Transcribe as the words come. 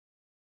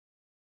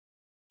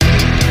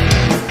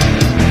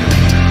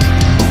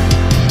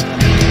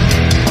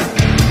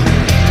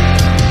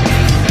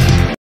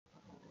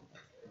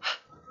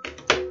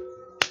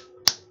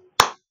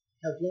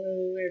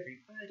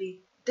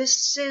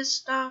This is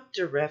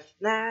Dr.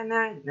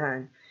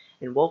 F999,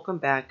 and welcome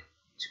back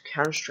to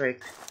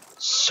Counter-Strike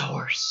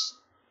Source.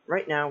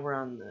 Right now we're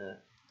on the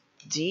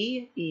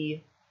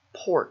DE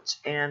port,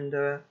 and,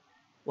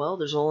 well,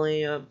 there's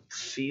only a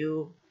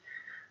few,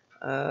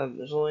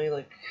 there's only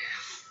like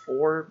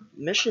 4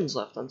 missions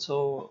left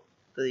until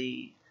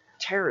the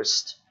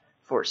terrorist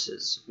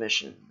forces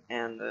mission,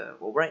 and,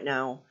 well, right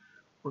now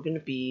we're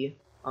gonna be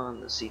on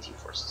the CT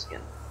forces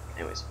again.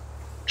 Anyways.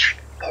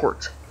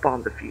 Port,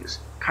 bomb defuse,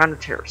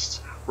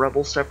 counter-terrorists,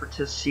 rebel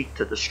separatists seek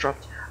to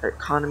disrupt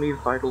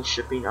economy-vital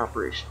shipping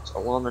operations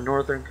along the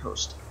northern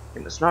coast.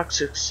 They must not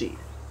succeed.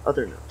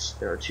 Other notes,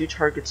 there are 2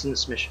 targets in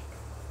this mission.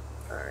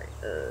 Alright,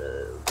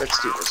 let's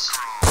do this.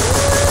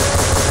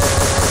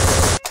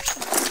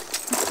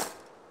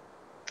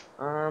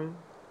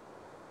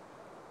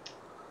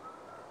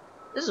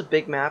 This is a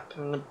big map,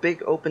 and a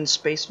big open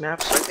space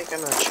map, so I think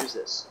I'm gonna choose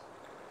this.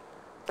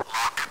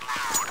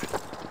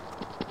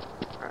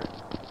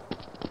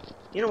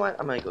 You know what?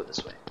 I'm gonna go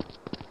this way.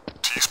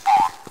 T-spawn.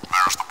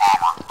 There's the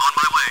bomber. On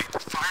my way.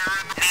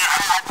 Firing. Need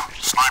help.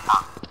 Sniper.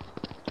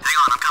 Hang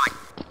on, I'm coming.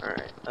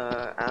 Alright,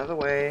 out of the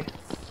way.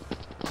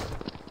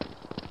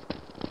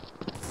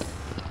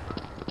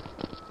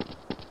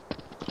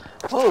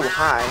 Oh,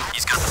 hi.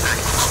 He's got the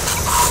package.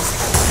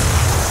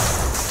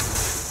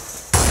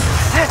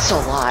 That's a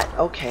lot.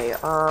 Okay,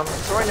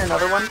 throwing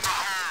another one.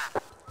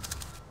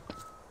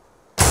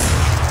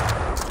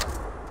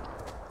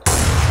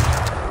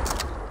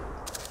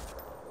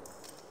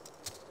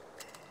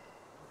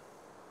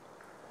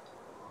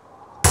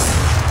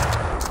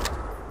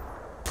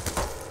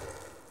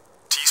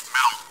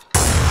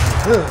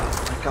 Oh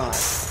my god.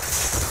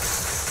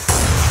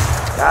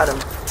 Got him.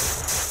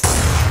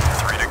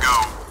 3 to go.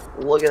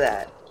 Look at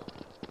that.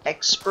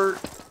 Expert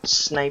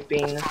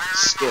sniping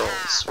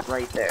skills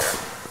right there.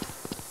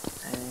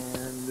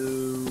 And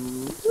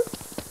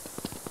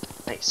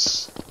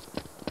nice.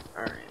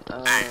 Alright,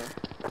 Bomb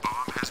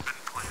has been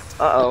planted.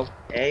 uh-oh.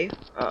 A?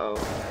 Uh-oh.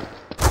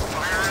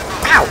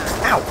 Ow!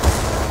 Ow!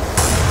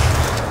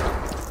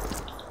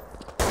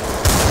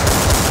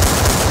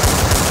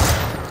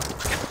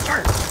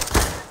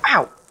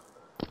 Ow!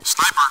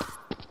 Sniper.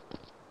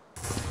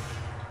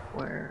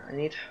 Where? I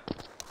need...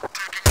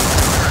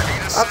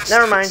 Oh,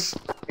 never mind.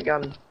 I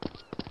got him.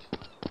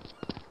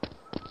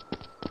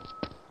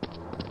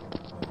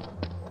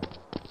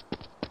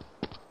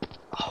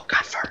 Oh,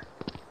 God, fart.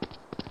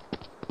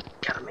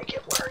 Gotta make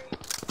it worry.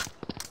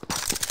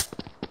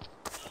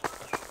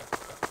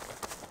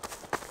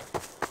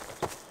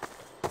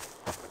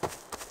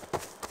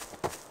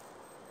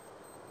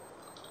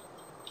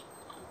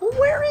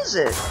 Where is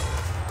it?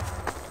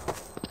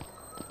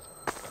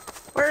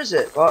 Where is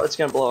it? Well, it's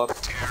gonna blow up.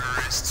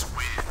 Terrorists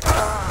win.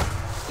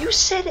 You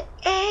said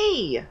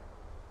A!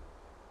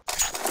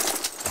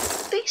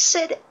 They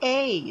said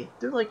A!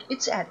 They're like,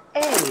 it's at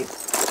A!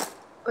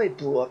 Oh, it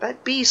blew up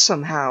at B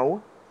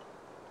somehow.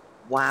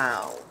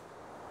 Wow.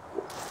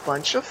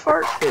 Bunch of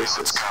fart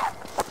faces.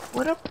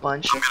 What a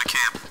bunch I'm gonna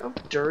camp.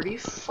 of dirty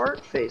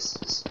fart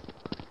faces.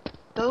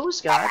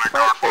 Those guys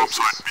fart faces.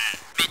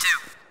 Bombsite B. Me too.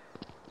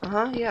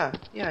 Uh-huh, yeah.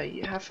 Yeah,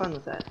 you have fun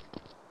with that.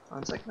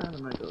 One second, I'm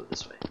gonna go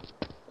this way.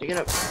 You're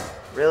gonna...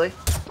 Really?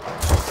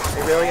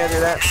 You really gonna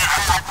do that?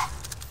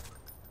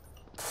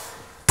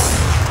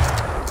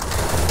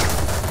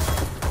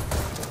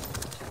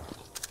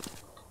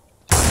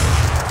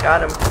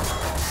 Got him.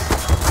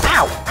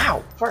 Ow!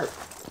 Ow! Fart.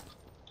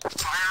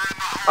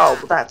 Oh,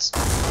 well, that's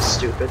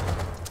stupid.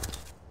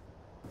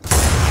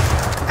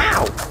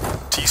 Ow!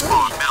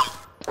 T-spawn. Metal.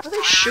 Where are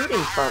they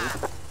shooting from?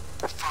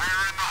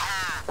 Fire in the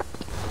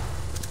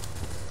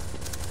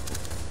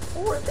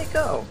hole. Where'd they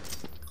go?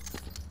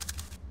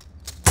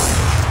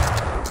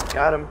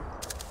 Got him.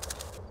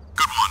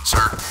 Good one,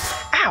 sir.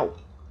 Ow!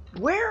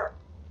 Where?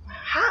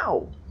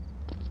 How?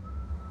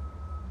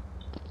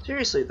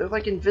 Seriously, they're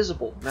like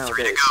invisible 3 to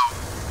nowadays. go.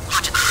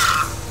 Watch it.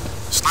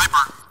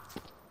 Sniper.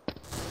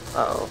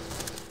 Uh-oh.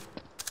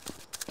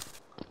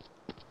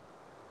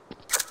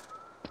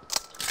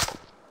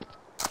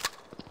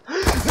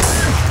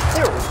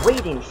 They're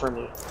waiting for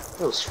me.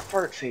 Those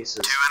fart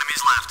faces. 2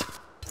 enemies left.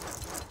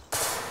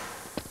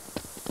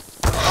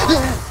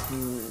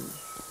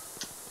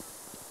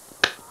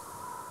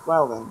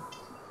 Well then.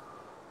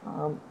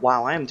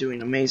 Wow, I am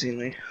doing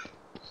amazingly.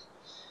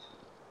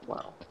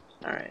 Wow.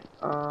 Alright,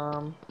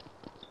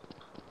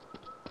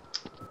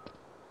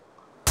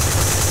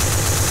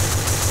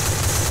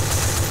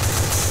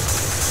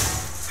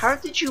 how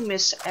did you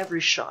miss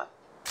every shot?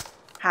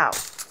 How?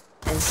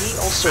 And he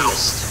also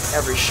missed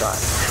every shot.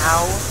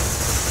 How?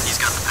 He's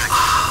got the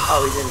package.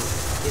 Oh,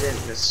 he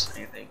didn't miss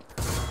anything.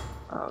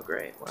 Oh,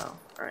 great, wow.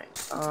 Alright,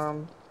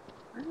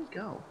 where'd he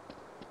go?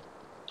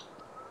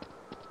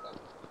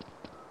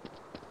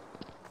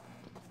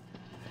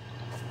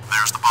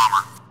 There's the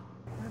bomber.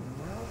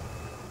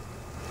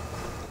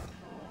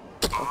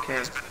 Okay.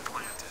 Has been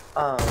planted.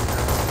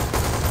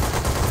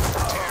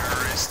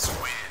 Terrorists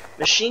win.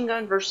 Machine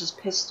gun versus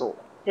pistol.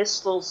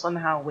 Pistol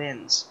somehow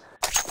wins.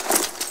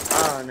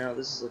 Oh no,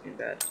 this is looking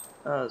bad.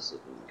 Oh, this is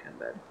looking kind of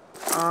bad.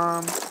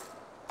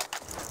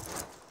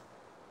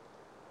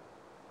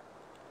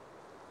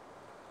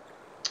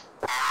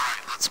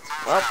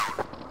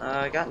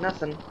 Well, got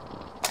nothing.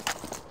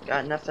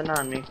 Got nothing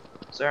on me.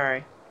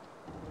 Sorry.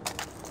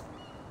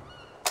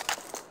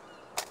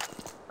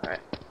 Alright.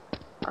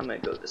 I'm gonna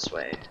go this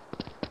way.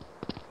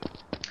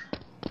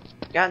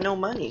 Got no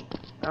money.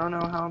 I don't know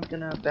how I'm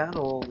gonna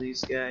battle all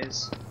these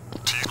guys.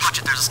 Watch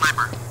it, there's a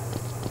sniper.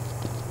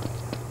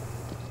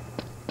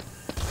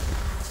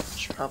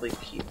 Should probably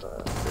keep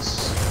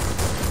this.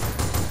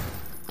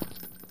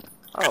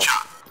 Oh. Good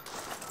shot.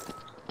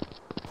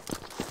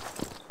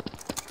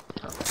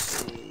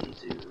 Probably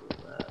do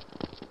that.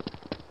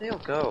 They'll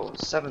go.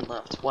 7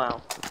 left.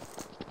 Wow.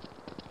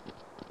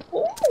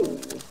 Ooh.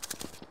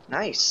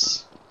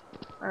 Nice.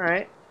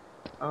 Alright.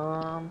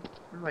 Where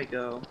do I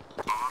go?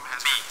 Bomb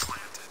has been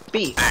planted.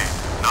 B. A.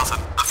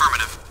 Nothing.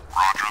 Affirmative.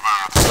 Roger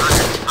that.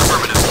 Roger.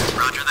 Affirmative.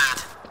 Roger that.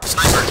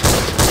 Sniper.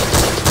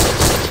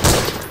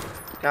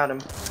 Got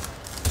him.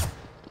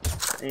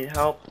 I need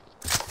help.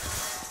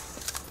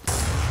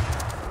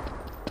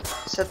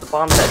 Set the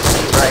bombs at B,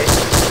 right?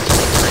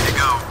 Ready to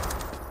go.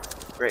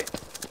 Great.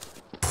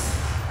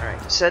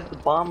 Alright, you said the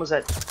bomb was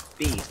at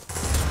B. 2 to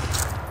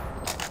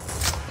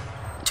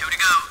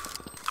go.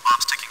 The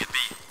bomb's ticking at B.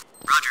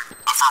 Roger.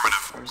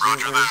 Affirmative.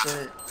 Roger Where that. is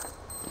it?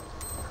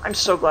 I'm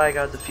so glad I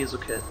got a defusal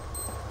kit.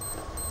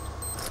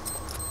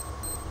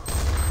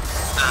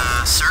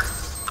 Sir?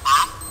 The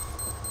bomb?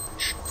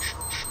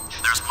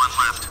 There's 1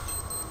 left.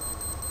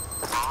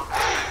 Bomb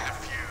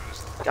has been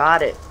defused.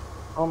 Got it.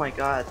 Oh my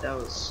god, that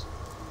was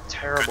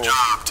terrible. Good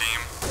job, team.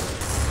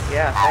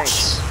 Yeah,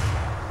 thanks.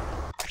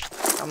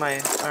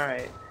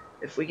 Alright.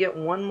 If we get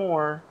one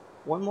more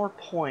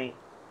point,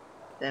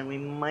 then we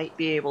might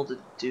be able to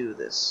do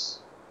this.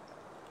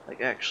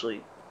 Like,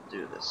 actually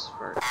do this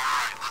first.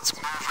 Alright, let's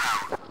move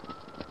out.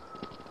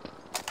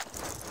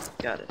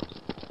 Got it.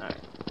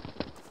 Alright.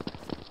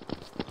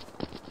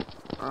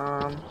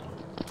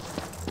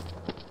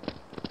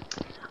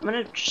 I'm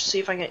gonna see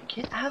if I can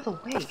get out of the way.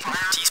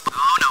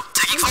 Oh no,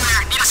 taking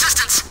fire, need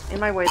assistance! In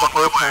my way the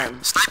whole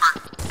time. Sniper,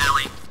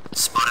 alley,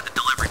 spotted the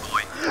delivery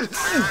boy.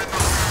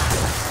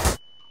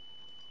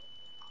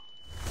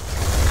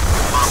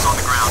 Bomb's on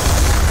the ground.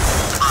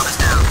 Bomb is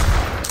down.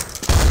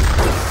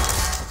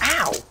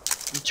 Ow!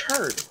 You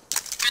turd.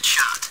 Good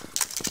shot.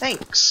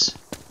 Thanks.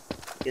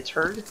 You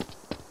turd?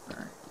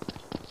 Alright.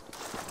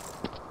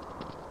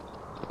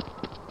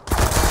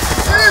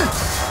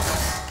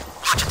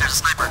 Watch it, there's a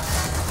sniper.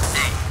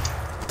 Hey,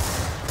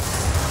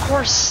 Of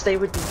course they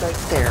would be right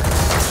there.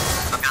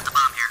 I've got the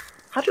bomb here.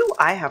 How do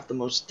I have the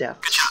most Good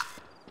deaths? shot.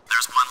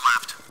 There's 1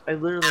 left. I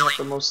literally have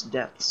the most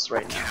deaths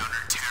right now.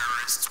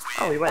 Counter-terrorists win.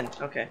 Oh, we win.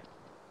 Okay.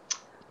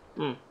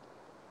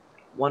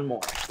 One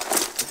more.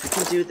 If we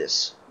can do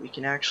this, we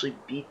can actually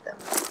beat them.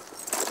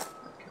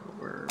 Okay,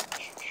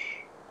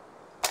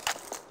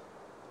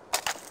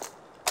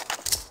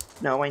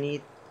 no, I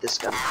need this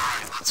gun.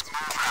 Alright, let's move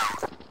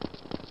out.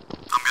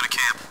 I'm gonna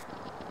camp.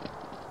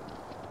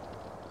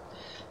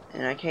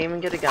 And I can't even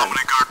get a I'm gun.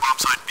 gonna guard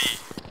bombsite B.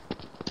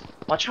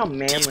 Watch how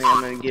manly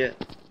I'm gonna get.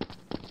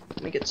 I'm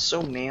gonna get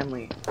so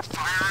manly.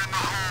 Fire in the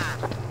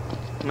hole.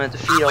 I'm gonna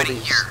defeat all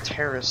these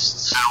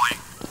terrorists. Alley.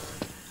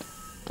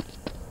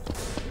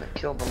 I'm gonna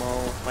kill them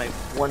all with my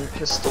one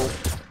pistol.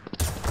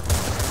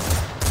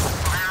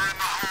 Fire in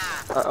the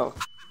hole. Uh-oh.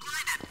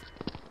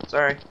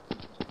 Sorry.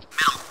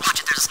 Middle, watch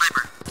it, there's a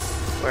sniper.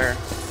 Where?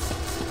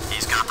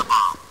 He's got the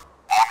bomb.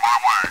 On my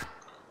way.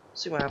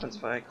 See what happens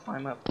if I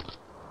climb up.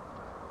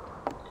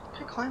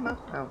 Can I climb up?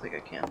 I don't think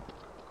I can.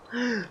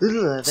 Ugh, there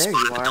you Spotted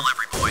the are.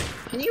 delivery boy.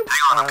 Can you,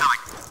 Hang on, I'm coming.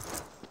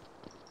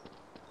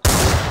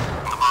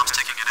 The bomb's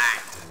ticking at A.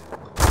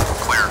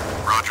 Clear.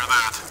 Roger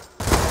that.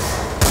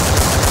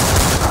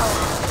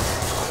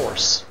 of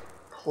course.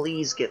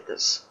 Please get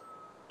this.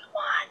 Come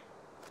on.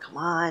 Come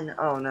on.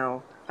 Oh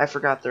no. I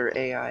forgot their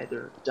AI.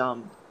 They're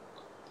dumb.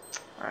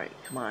 Alright,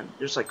 come on.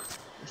 There's like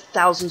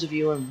thousands of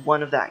you and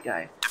one of that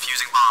guy.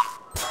 Defusing bomb.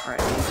 Alright,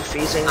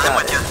 defusing. I'm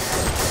Got with it. you.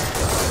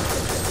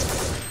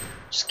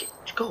 Just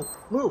go.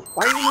 Move.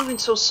 Why are you moving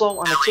so slow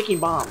on a ticking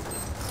bomb?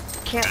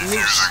 You can't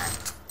move.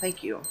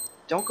 Thank you.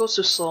 Don't go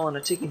so slow on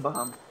a ticking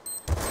bomb.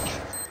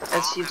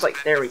 It seems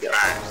like, there we go.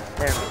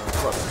 There we go.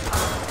 Look.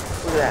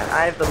 Look at that.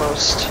 I have the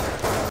most.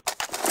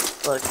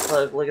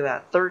 Look at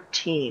that.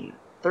 13.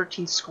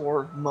 13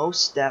 score,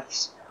 most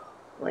deaths.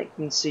 Like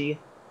you can see.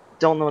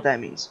 Don't know what that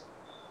means.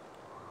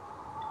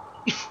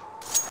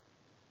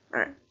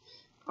 Alright.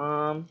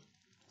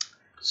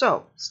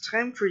 So, it's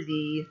time for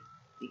the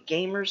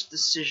gamer's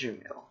decision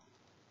wheel.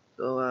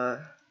 So, what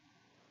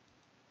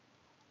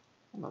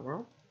in the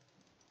world?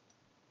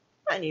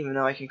 I didn't even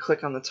know I can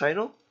click on the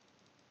title.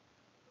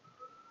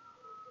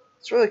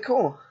 It's really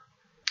cool.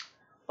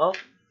 Well,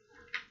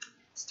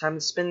 it's time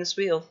to spin this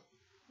wheel.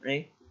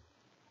 Ready?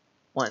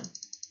 1,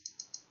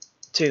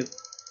 2,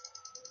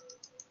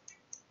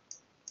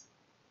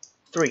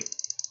 3.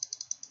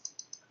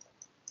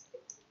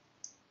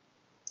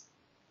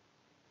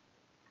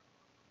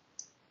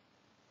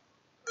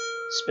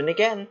 Spin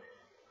again.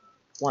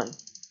 1,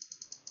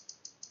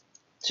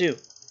 2,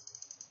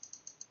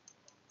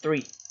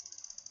 3.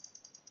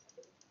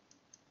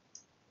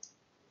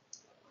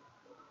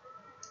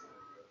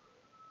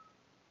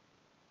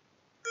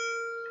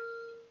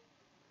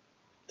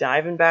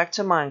 Diving back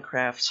to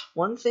Minecraft,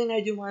 one thing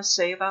I do want to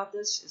say about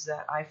this is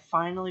that I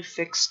finally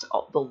fixed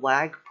all the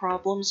lag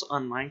problems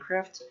on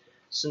Minecraft,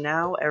 so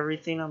now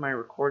everything on my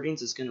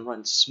recordings is going to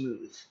run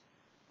smooth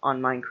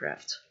on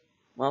Minecraft.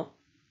 Well,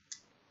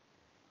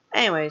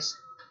 anyways,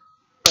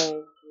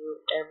 thank you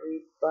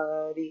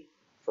everybody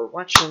for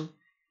watching,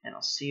 and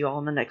I'll see you all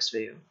in the next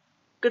video.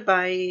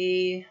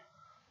 Goodbye!